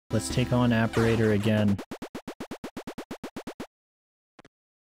Let's take on Apparitor again.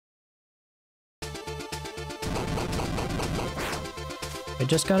 I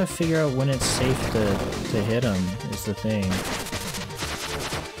just gotta figure out when it's safe to hit him, is the thing.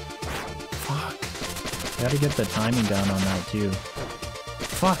 Fuck. Gotta get the timing down on that too.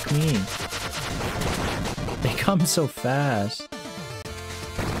 Fuck me. They come so fast.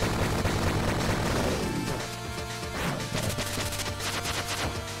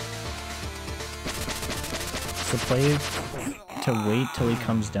 The play to wait till he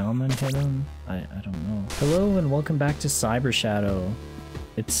comes down then hit him? I don't know. Hello and welcome back to Cyber Shadow.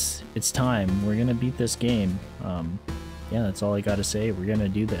 It's time. We're gonna beat this game. Yeah, that's all I gotta say. We're gonna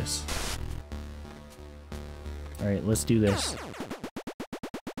do this. Alright, let's do this.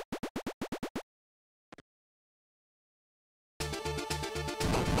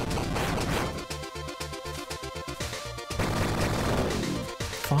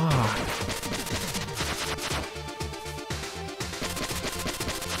 Fuck.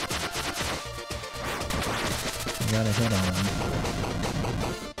 I gotta hit on him.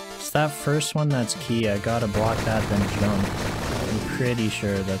 It's that first one that's key. I gotta block that, then jump. I'm pretty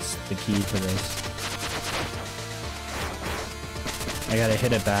sure that's the key to this. I gotta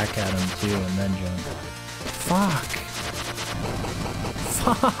hit it back at him too, and then jump. Fuck!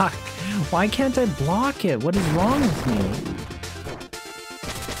 Fuck! Why can't I block it? What is wrong with me?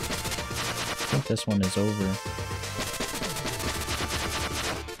 I think this one is over.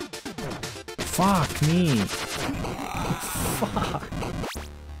 Fuck me! Fuck!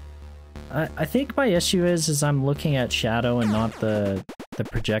 I think my issue is I'm looking at Shadow and not the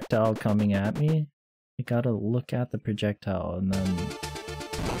projectile coming at me. I gotta look at the projectile, and then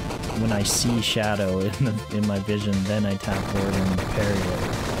when I see Shadow in my vision, then I tap forward and parry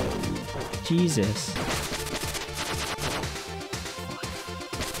it. Jesus.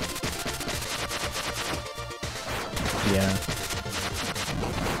 Yeah.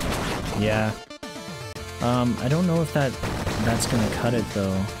 Yeah. I don't know if that's gonna cut it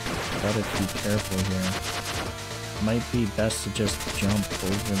though. Gotta be careful here. Might be best to just jump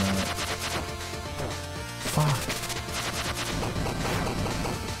over that. Fuck.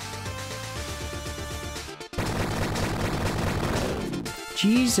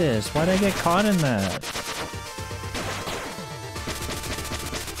 Jesus, why'd I get caught in that?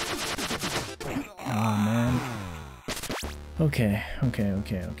 Oh man. Okay.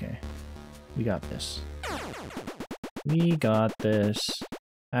 We got this. We got this.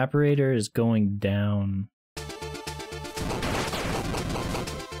 Apparitor is going down.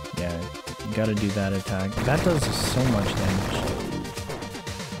 Yeah, you gotta do that attack. That does so much damage.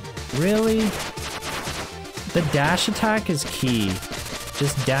 Really? The dash attack is key.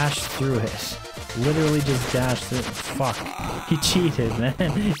 Just dash through it. Literally just dash through it. Fuck. He cheated,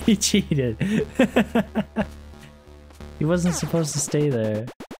 man. He cheated. He wasn't supposed to stay there.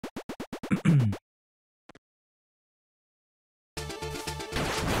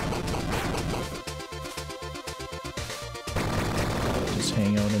 Just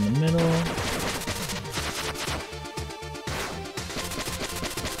hang out in the middle.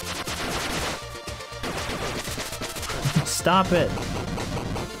 Stop it!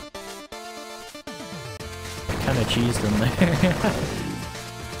 Kinda cheesed him there.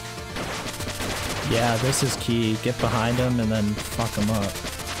 Yeah, this is key. Get behind him and then fuck him up.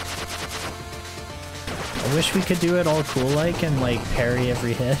 I wish we could do it all cool-like and like parry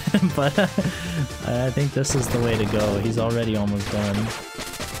every hit, but I think this is the way to go. He's already almost done.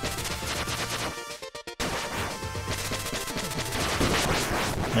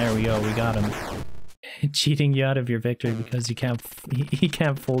 There we go, we got him. Cheating you out of your victory because he can't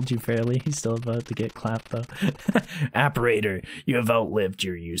fold you fairly. He's still about to get clapped though. Apparitor, you have outlived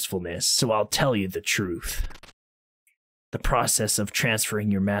your usefulness, so I'll tell you the truth. The process of transferring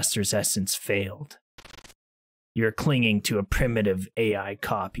your master's essence failed. You're clinging to a primitive AI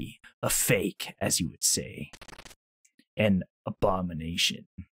copy, a fake, as you would say. An abomination.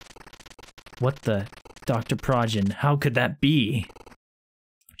 What the? Dr. Progen, how could that be?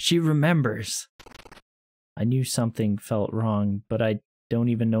 She remembers. I knew something felt wrong, but I don't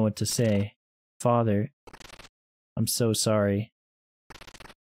even know what to say. Father, I'm so sorry.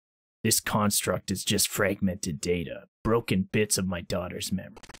 This construct is just fragmented data, broken bits of my daughter's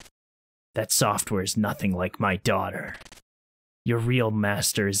memory. That software is nothing like my daughter. Your real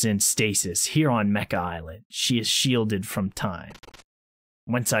master is in stasis here on Mecha Island. She is shielded from time.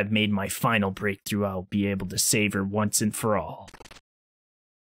 Once I've made my final breakthrough, I'll be able to save her once and for all.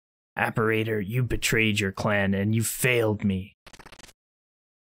 Apparitor, you betrayed your clan and you failed me.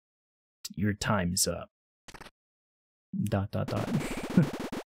 Your time's up. ...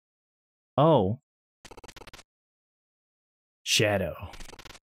 Oh. Shadow.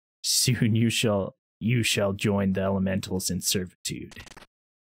 Soon you shall join the elementals in servitude.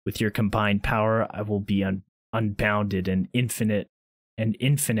 With your combined power, I will be unbounded and infinite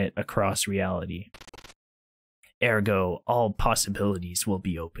across reality. Ergo, all possibilities will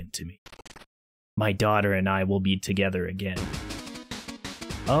be open to me. My daughter and I will be together again.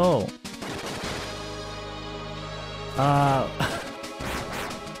 Oh.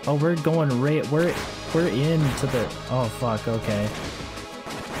 Oh, we're going right. We're into the. Oh fuck. Okay.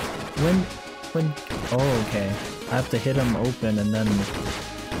 When. Oh, okay. I have to hit him open and then.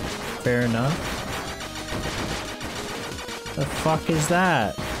 Fair enough. The fuck is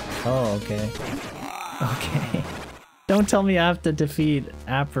that? Oh, okay. Okay. Don't tell me I have to defeat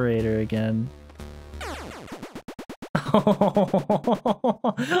Apparitor again.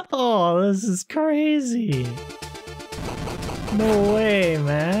 Oh, this is crazy. No way,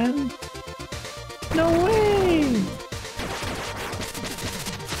 man. No way.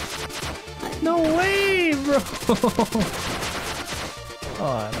 No way, bro.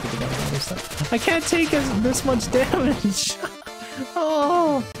 Oh, I have to get on the other side. I can't take this much damage.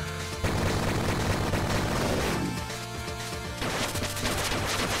 Oh.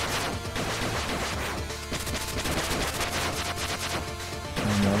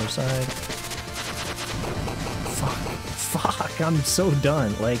 On the other side. Fuck, I'm so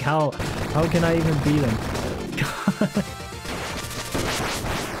done. Like, how can I even beat him? God.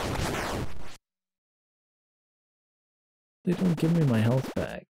 They don't give me my health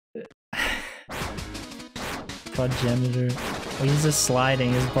back. Progenitor. Oh, he's just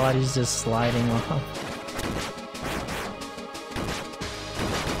sliding. His body's just sliding off.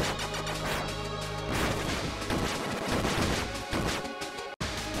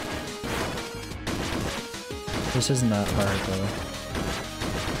 This isn't that hard though.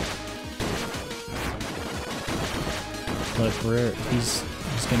 Look, he's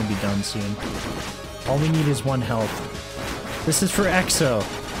gonna be done soon. All we need is 1 health. This is for Exo.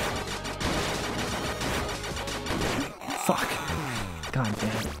 Fuck. God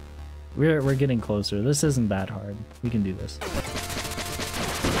damn it. We're getting closer. This isn't that hard. We can do this.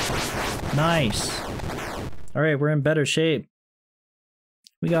 Nice. All right, we're in better shape.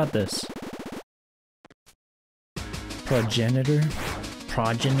 We got this. Progenitor?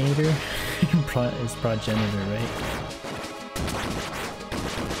 Progenitor? It's Progenitor, right?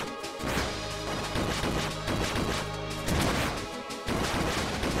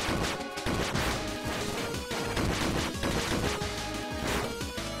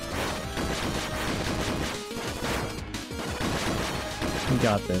 We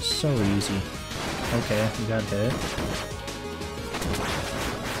got this. So easy. Okay, we got hit.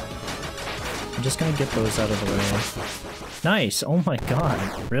 I'm just gonna get those out of the way. Nice! Oh my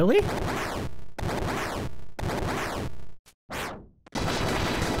god. Really?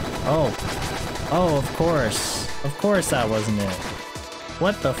 Oh. Oh, of course. Of course that wasn't it.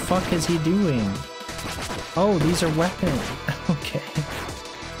 What the fuck is he doing? Oh, these are weapons. Okay.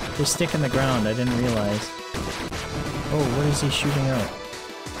 They stick in the ground. I didn't realize. Oh, what is he shooting out?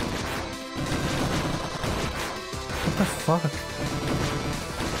 What the fuck?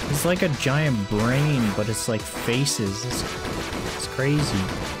 It's like a giant brain, but it's like faces. It's crazy.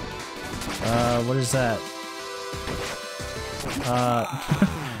 What is that?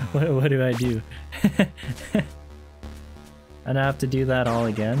 What do I do? And I have to do that all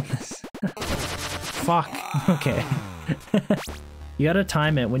again? Fuck. Okay. You gotta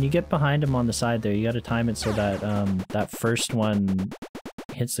time it. When you get behind him on the side there, you gotta time it so that that first one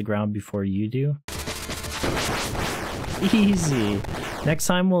hits the ground before you do. Easy. Next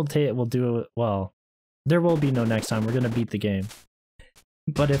time we'll do it. Well, there will be no next time. We're gonna beat the game.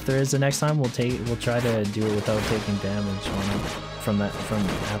 But if there is a next time, we'll try to do it without taking damage on it from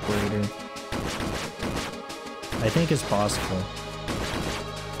Apparitor. I think it's possible.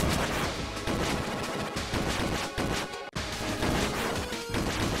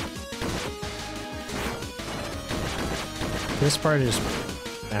 This part is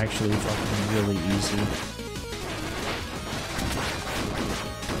actually fucking really easy.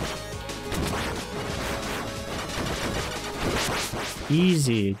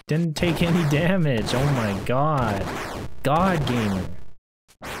 Easy. Didn't take any damage. Oh my god. God gamer.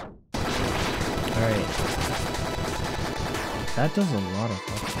 Alright. That does a lot of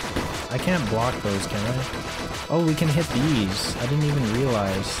fucking... I can't block those, can I? Oh, we can hit these. I didn't even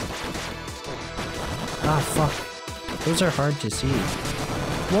realize. Ah, fuck. Those are hard to see.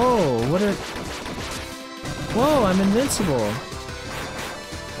 Whoa, what a... Whoa, I'm invincible.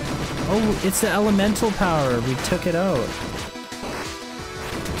 Oh, it's the elemental power. We took it out.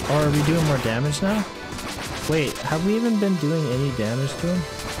 Or are we doing more damage now? Wait, have we even been doing any damage to him?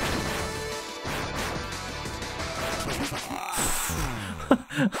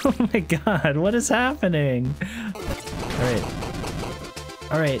 Oh my god, what is happening? Alright.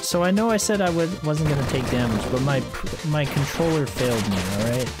 Alright, so I know I said I wasn't gonna take damage, but my controller failed me,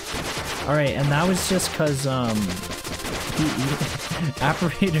 alright? Alright, and that was just cause,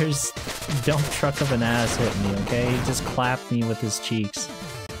 Apparitor's dump truck of an ass hit me, okay? He just clapped me with his cheeks.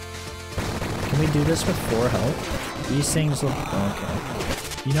 Can we do this with 4 health? These things look...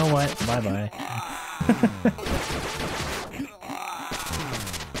 okay. You know what? Bye-bye.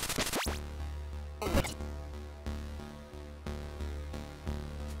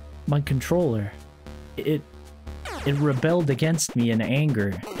 My controller, it rebelled against me in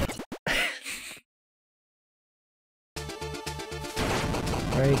anger.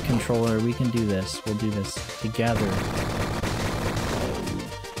 Alright, controller, we can do this. We'll do this together.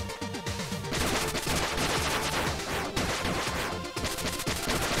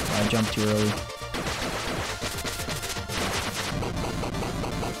 I jumped too early.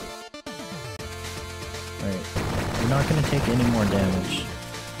 Alright, we're not gonna take any more damage.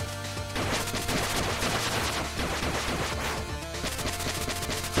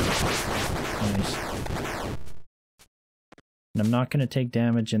 Nice. And I'm not going to take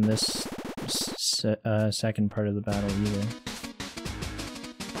damage in this second part of the battle either.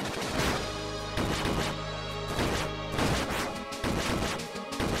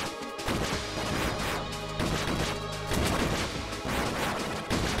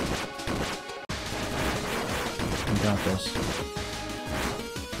 We got this.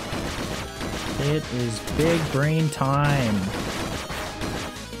 It is big brain time.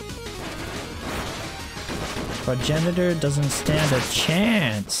 Progenitor doesn't stand a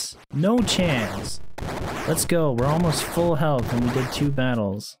chance. No chance. Let's go. We're almost full health and we did 2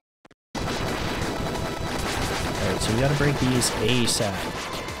 battles. Alright, so we gotta break these ASAP.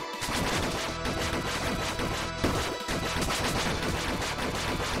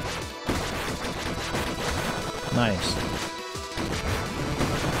 Nice.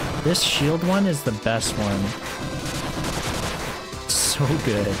 This shield one is the best one. So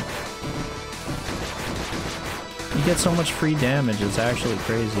good. You get so much free damage, it's actually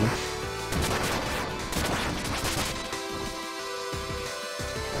crazy.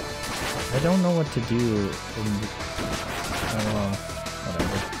 I don't know what to do in... I don't know.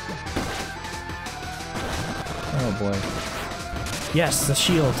 Whatever. Oh boy. Yes, the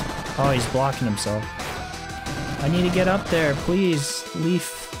shield! Oh, he's blocking himself. I need to get up there, please!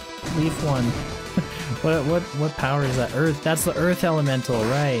 Leaf one. What power is that? Earth? That's the Earth Elemental,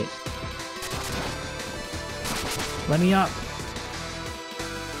 right. Let me up!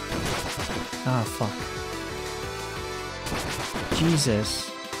 Ah, fuck. Jesus.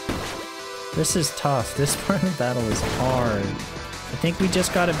 This is tough. This part of the battle is hard. I think we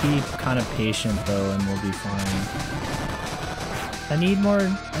just gotta be kind of patient though and we'll be fine. I need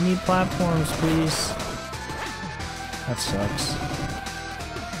platforms, please. That sucks.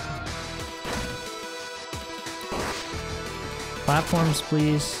 Platforms,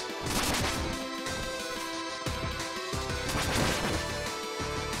 please.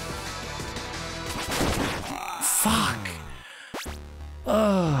 Fuck!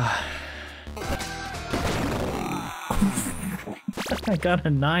 Ugh. I got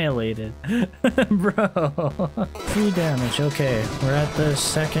annihilated. Bro. 3 damage. Okay, we're at the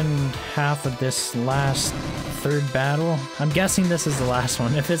second half of this last 3rd battle. I'm guessing this is the last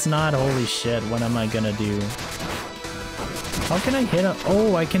one. If it's not, holy shit, what am I gonna do? How can I hit up?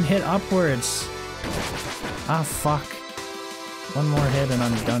 Oh, I can hit upwards. Ah, fuck. One more hit and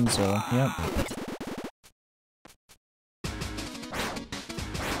I'm done, so, yep.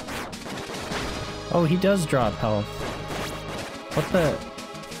 Oh, he does drop health. What the?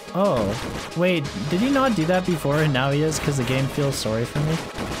 Oh, wait, did he not do that before and now he is because the game feels sorry for me?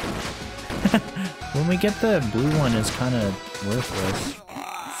 When we get the blue one, it's kind of worthless.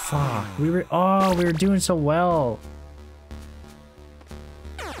 Fuck, we were doing so well.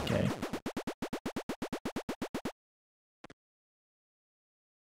 Okay.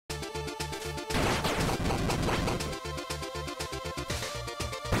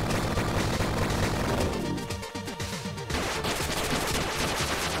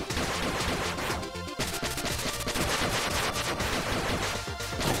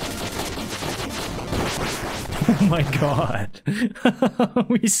 Oh my god.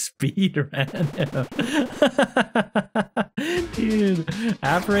 We speed ran him. Dude,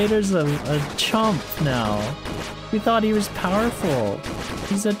 Apparitor's a chump now. We thought he was powerful.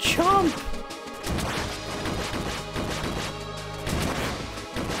 He's a chump.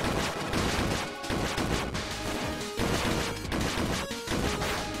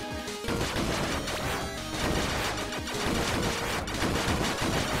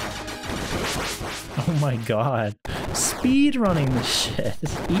 my god. Speed running this shit.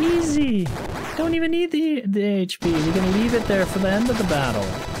 Easy. Don't even need the HP. We're gonna leave it there for the end of the battle.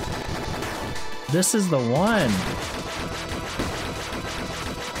 This is the one.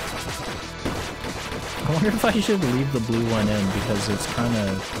 I wonder if I should leave the blue one in because it's kind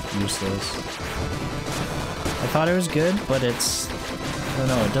of useless. I thought it was good, but it's... I don't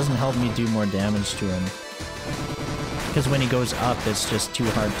know, it doesn't help me do more damage to him. Because when he goes up, it's just too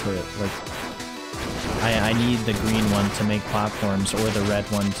hard to, like... I need the green one to make platforms, or the red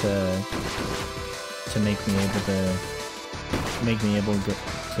one to make me able to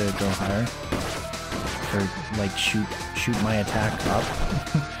go higher. Or, like, shoot my attack up.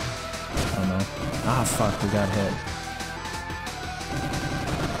 I don't know. Ah, fuck, we got hit.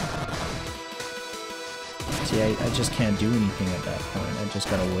 See, I just can't do anything at that point. I just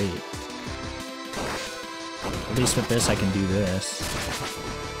gotta wait. At least with this, I can do this.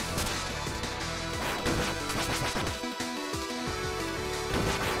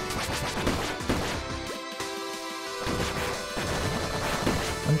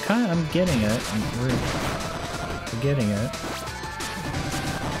 I'm getting it. We're getting it.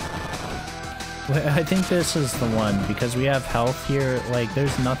 I think this is the one, because we have health here. Like,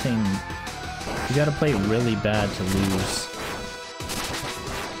 there's nothing... You gotta play really bad to lose.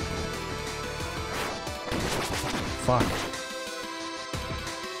 Fuck.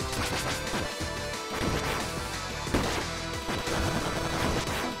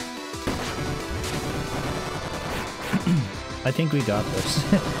 I think we got this.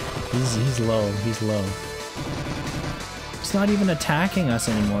 He's low. He's low. He's not even attacking us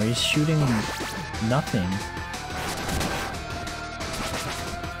anymore. He's shooting nothing.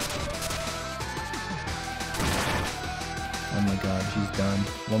 Oh my god, he's done.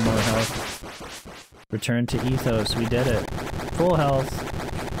 One more health. Return to Ethos. We did it. Full health.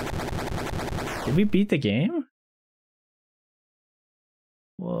 Did we beat the game?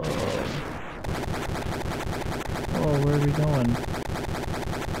 Whoa. Whoa, where are we going?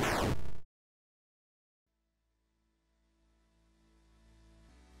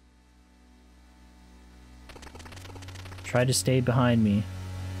 Try to stay behind me.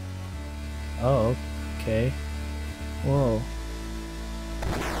 Oh, okay. Whoa.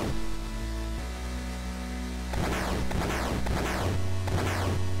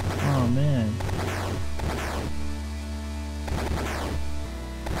 Oh, man.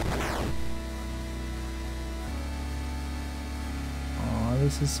 Oh,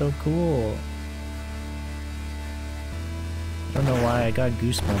 this is so cool. I don't know why I got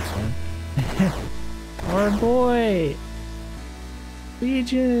goosebumps, man. Our boy!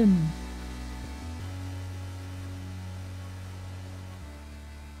 Legion!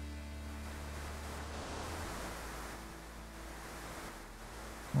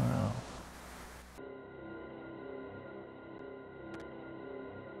 Wow.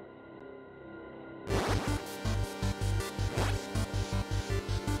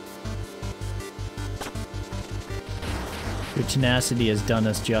 Your tenacity has done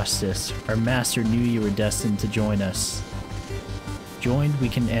us justice. Our master knew you were destined to join us. Joined, we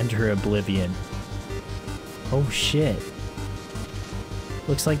can enter oblivion. Oh shit.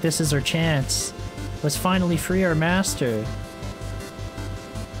 Looks like this is our chance. Let's finally free our master.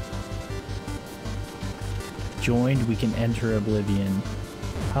 Joined, we can enter oblivion.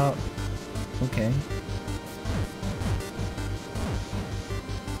 How? Okay.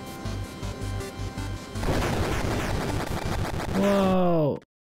 Whoa.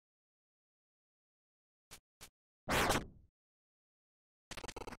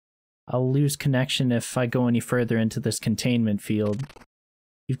 I'll lose connection if I go any further into this containment field.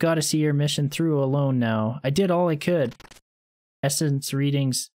 You've got to see your mission through alone now. I did all I could. Essence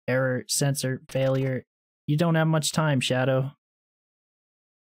readings, error, sensor, failure. You don't have much time, Shadow.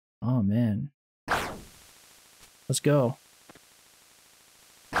 Oh, man. Let's go.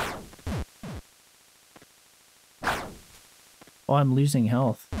 Oh, I'm losing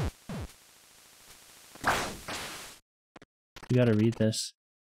health. You gotta read this.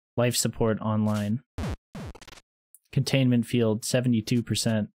 Life support online. Containment field,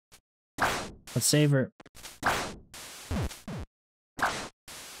 72%. Let's save her.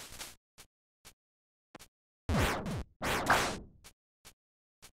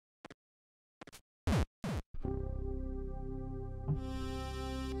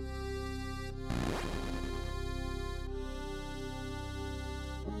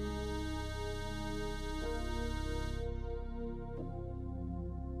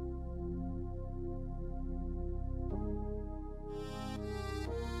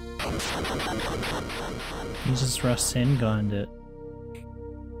 He just Rasengan'd it.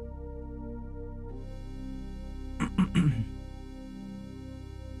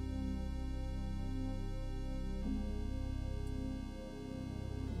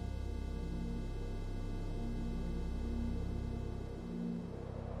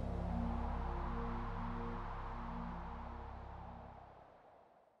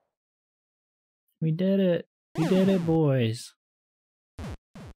 We did it. We did it, boys.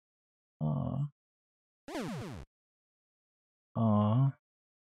 Aw. Aw.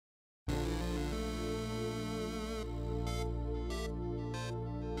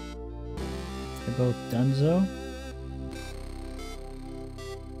 They're both donezo.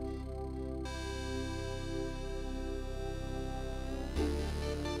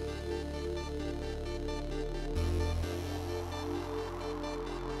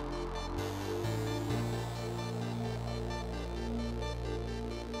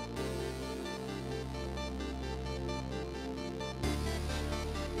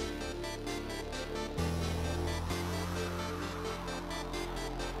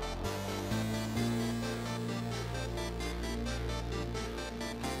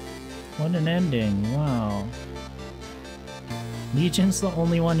 What an ending, wow. Legion's the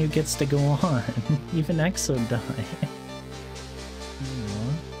only one who gets to go on. Even Exo died.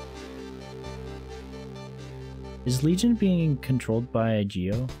 Is Legion being controlled by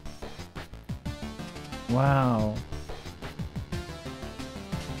Geo? Wow.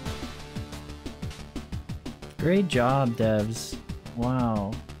 Great job, devs.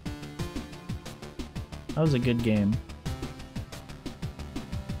 Wow. That was a good game.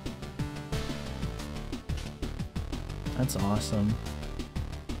 That's awesome.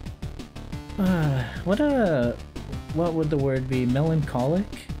 What would the word be? Melancholic?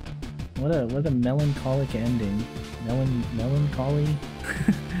 What a melancholic ending. Melancholy?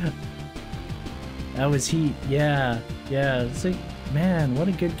 That was heat. Yeah. It's like, man, what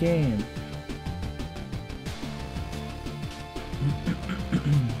a good game.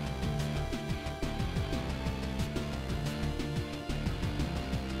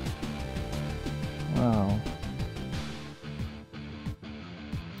 Wow.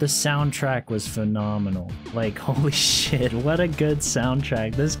 The soundtrack was phenomenal. Like, holy shit, what a good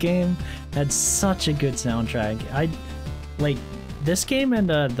soundtrack. This game had such a good soundtrack. Like, this game and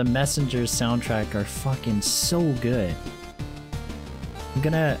the Messenger's soundtrack are fucking so good.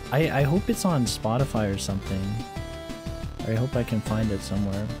 I hope it's on Spotify or something. Or I hope I can find it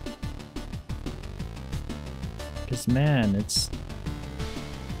somewhere. Because, man, it's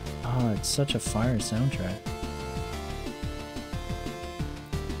such a fire soundtrack.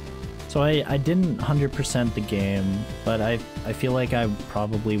 So I didn't 100% the game, but I feel like I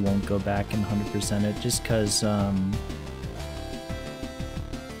probably won't go back and 100% it just because, I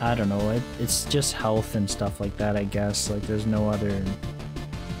don't know, it's just health and stuff like that, I guess. Like, there's no other...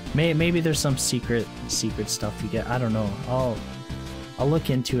 Maybe there's some secret stuff you get. I don't know. I'll look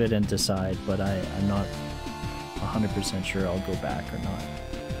into it and decide, but I'm not 100% sure I'll go back or not.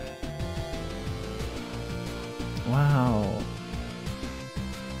 Wow.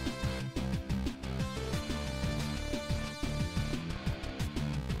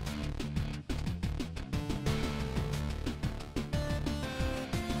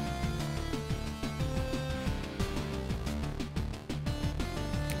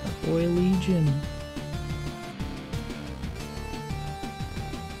 Boy, Legion.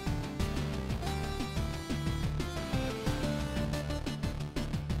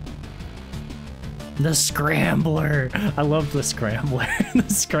 The Scrambler! I love the Scrambler. The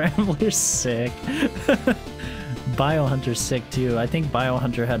Scrambler's sick. Biohunter's sick too. I think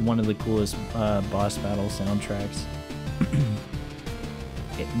Biohunter had one of the coolest boss battle soundtracks.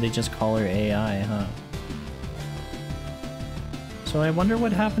 They just call her AI, huh? So I wonder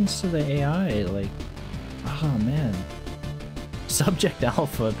what happens to the AI, like, oh man. Subject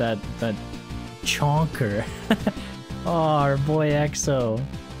Alpha, that chonker. Oh, our boy Exo.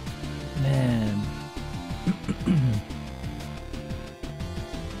 Man.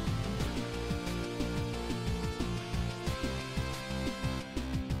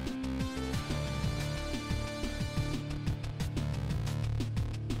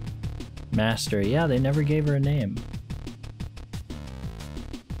 Master, yeah, they never gave her a name.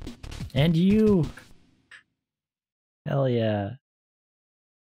 And you! Hell yeah.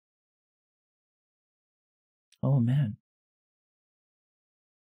 Oh man.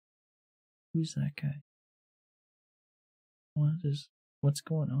 Who's that guy? What's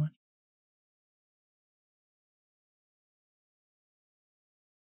going on?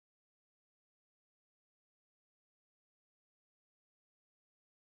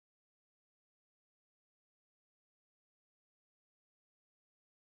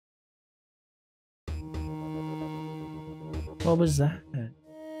 What was that?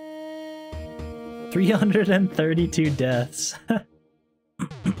 332 deaths.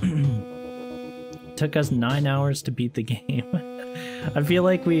 Took us 9 hours to beat the game. I feel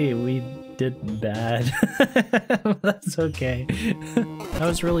like we did bad. That's okay. That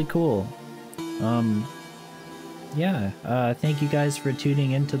was really cool. Yeah, thank you guys for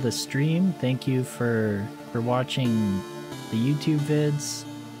tuning into the stream. Thank you for watching the YouTube vids.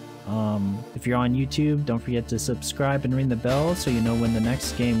 If you're on YouTube, don't forget to subscribe and ring the bell so you know when the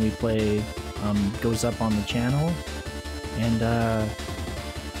next game we play goes up on the channel. And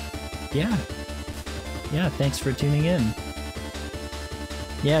yeah, thanks for tuning in.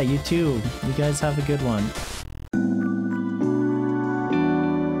 Yeah, you too. You guys have a good one.